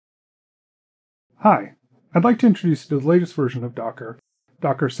Hi, I'd like to introduce you to the latest version of Docker,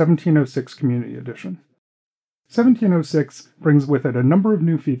 Docker 1706 Community Edition. 1706 brings with it a number of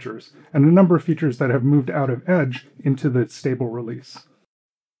new features, and a number of features that have moved out of Edge into the stable release.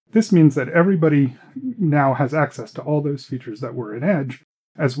 This means that everybody now has access to all those features that were in Edge,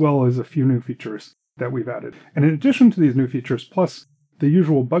 as well as a few new features that we've added. And in addition to these new features, plus the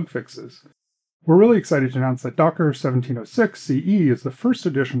usual bug fixes, we're really excited to announce that Docker 1706 CE is the first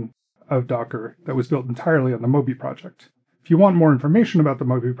edition of Docker that was built entirely on the Moby project. If you want more information about the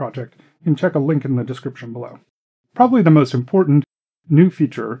Moby project, you can check a link in the description below. Probably the most important new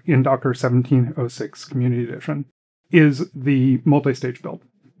feature in Docker 1706 Community Edition is the multi-stage build.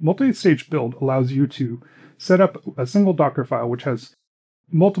 Multi-stage build allows you to set up a single Docker file which has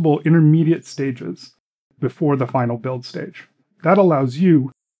multiple intermediate stages before the final build stage. That allows you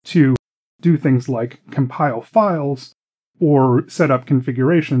to do things like compile files or set up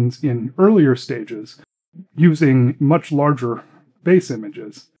configurations in earlier stages using much larger base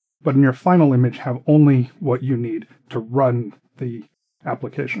images, but in your final image have only what you need to run the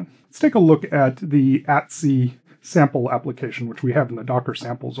application. Let's take a look at the atc sample application, which we have in the Docker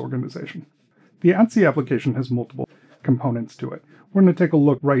samples organization. The atc application has multiple components to it. We're going to take a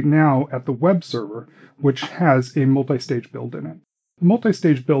look right now at the web server, which has a multi-stage build in it. The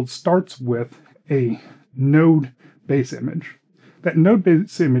multi-stage build starts with a node base image. That node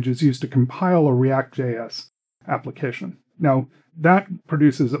base image is used to compile a React.js application. Now, that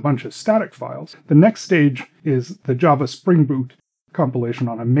produces a bunch of static files. The next stage is the Java Spring Boot compilation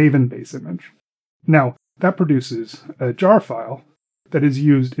on a Maven base image. Now, that produces a jar file that is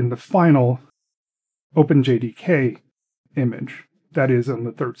used in the final OpenJDK image that is on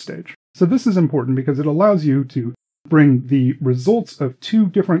the third stage. So this is important because it allows you to bring the results of two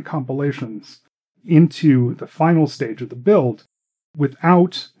different compilations into the final stage of the build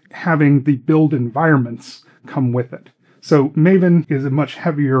without having the build environments come with it. So Maven is a much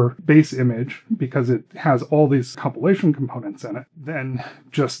heavier base image because it has all these compilation components in it than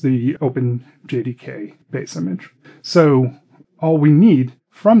just the OpenJDK base image. So all we need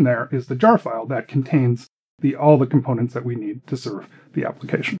from there is the jar file that contains all the components that we need to serve the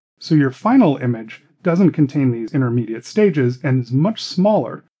application. So your final image doesn't contain these intermediate stages and is much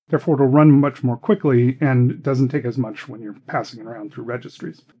smaller. Therefore, it'll run much more quickly and doesn't take as much when you're passing it around through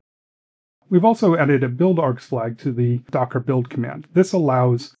registries. We've also added a build args flag to the Docker build command. This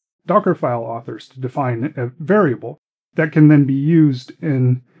allows Docker file authors to define a variable that can then be used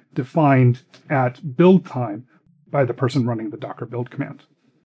and defined at build time by the person running the Docker build command.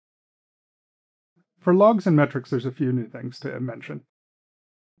 For logs and metrics, there's a few new things to mention.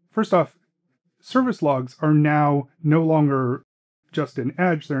 First off, service logs are now no longer just in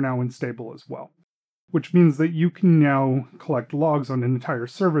Edge, they're now in stable as well, which means that you can now collect logs on an entire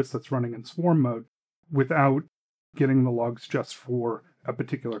service that's running in swarm mode without getting the logs just for a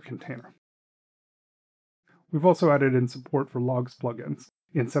particular container. We've also added in support for logs plugins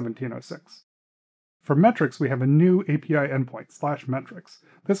in 1706. For metrics, we have a new API endpoint, /metrics.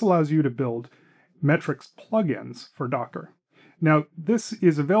 This allows you to build metrics plugins for Docker. Now, this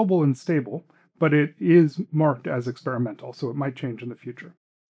is available in stable, but it is marked as experimental, so it might change in the future.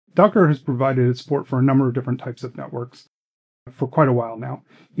 Docker has provided support for a number of different types of networks for quite a while now.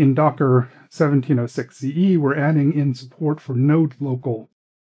 In Docker 1706 CE, we're adding in support for node local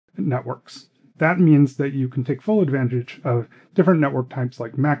networks. That means that you can take full advantage of different network types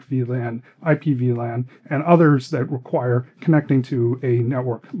like MAC VLAN, IP VLAN, and others that require connecting to a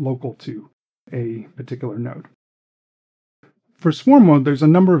network local to a particular node. For swarm mode, there's a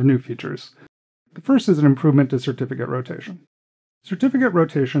number of new features. The first is an improvement to certificate rotation. Certificate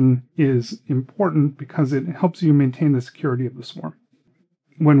rotation is important because it helps you maintain the security of the swarm.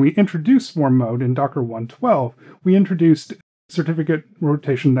 When we introduced swarm mode in Docker 1.12, we introduced certificate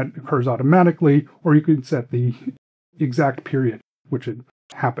rotation that occurs automatically, or you could set the exact period which would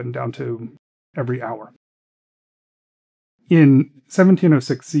happen down to every hour. In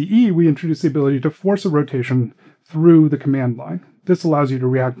 1706 CE, we introduced the ability to force a rotation through the command line. This allows you to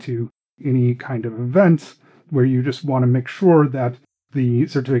react to any kind of event where you just want to make sure that the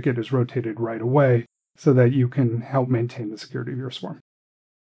certificate is rotated right away so that you can help maintain the security of your swarm.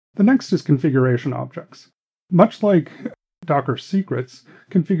 The next is configuration objects. Much like Docker secrets,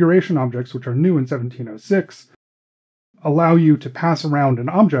 configuration objects, which are new in 1706, allow you to pass around an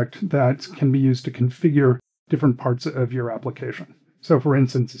object that can be used to configure different parts of your application. So for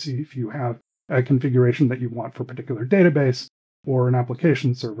instance, if you have a configuration that you want for a particular database or an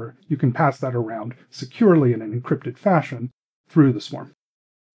application server, you can pass that around securely in an encrypted fashion through the swarm.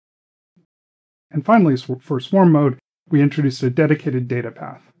 And finally, for swarm mode, we introduced a dedicated data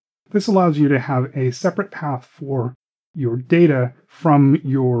path. This allows you to have a separate path for your data from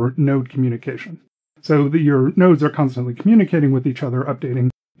your node communication. So that your nodes are constantly communicating with each other,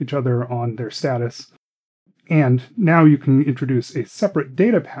 updating each other on their status. And now you can introduce a separate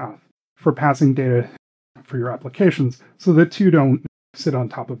data path for passing data for your applications so that two don't sit on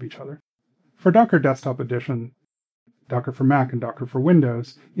top of each other. For Docker Desktop Edition, Docker for Mac and Docker for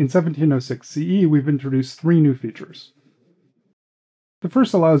Windows, in 1706 CE, we've introduced 3 new features. The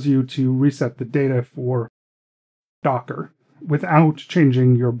first allows you to reset the data for Docker without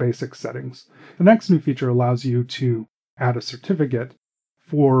changing your basic settings. The next new feature allows you to add a certificate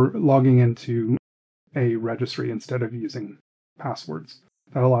for logging into a registry instead of using passwords.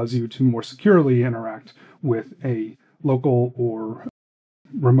 That allows you to more securely interact with a local or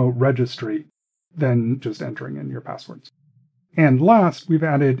remote registry than just entering in your passwords. And last, we've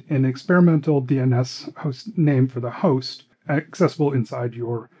added an experimental DNS host name for the host accessible inside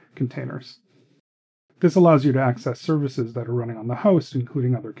your containers. This allows you to access services that are running on the host,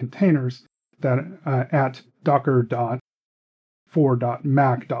 including other containers, that at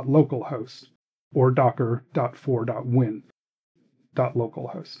docker.for.mac.localhost or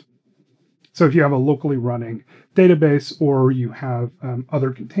docker.for.win.localhost. So if you have a locally running database or you have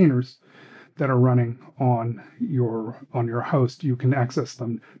other containers that are running on your host, you can access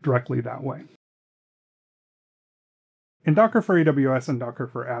them directly that way. In Docker for AWS and Docker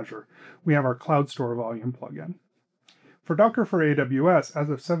for Azure, we have our Cloud Store Volume plugin. For Docker for AWS, as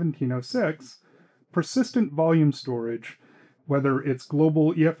of 1706, persistent volume storage, whether it's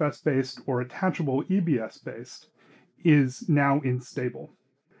global EFS-based or attachable EBS-based, is now unstable.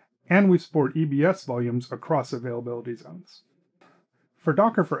 And we support EBS volumes across availability zones. For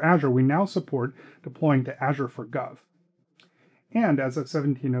Docker for Azure, we now support deploying to Azure for Gov. And as of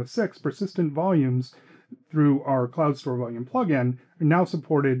 1706, persistent volumes through our Cloud Store Volume plugin are now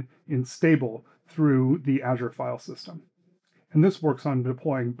supported in stable through the Azure file system. And this works on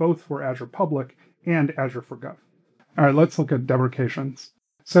deploying both for Azure Public and Azure for Gov. All right, let's look at deprecations.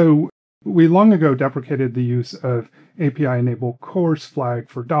 So we long ago deprecated the use of API-enable CORS flag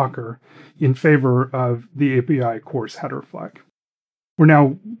for Docker in favor of the API CORS header flag. We're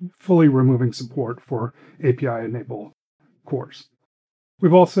now fully removing support for API-enable CORS.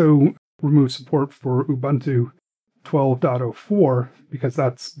 We've also removed support for Ubuntu 12.04 because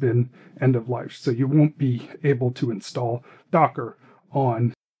that's been end of life. So you won't be able to install Docker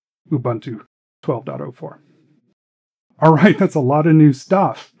on Ubuntu 12.04. All right, that's a lot of new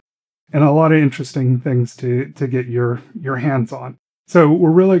stuff and a lot of interesting things to get your hands on. So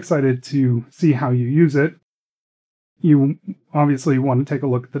we're really excited to see how you use it. You obviously want to take a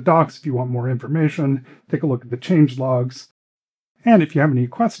look at the docs if you want more information, take a look at the change logs. And if you have any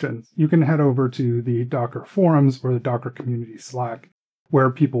questions, you can head over to the Docker forums or the Docker community Slack, where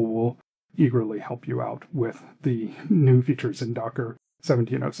people will eagerly help you out with the new features in Docker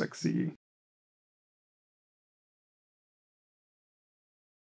 1706 CE.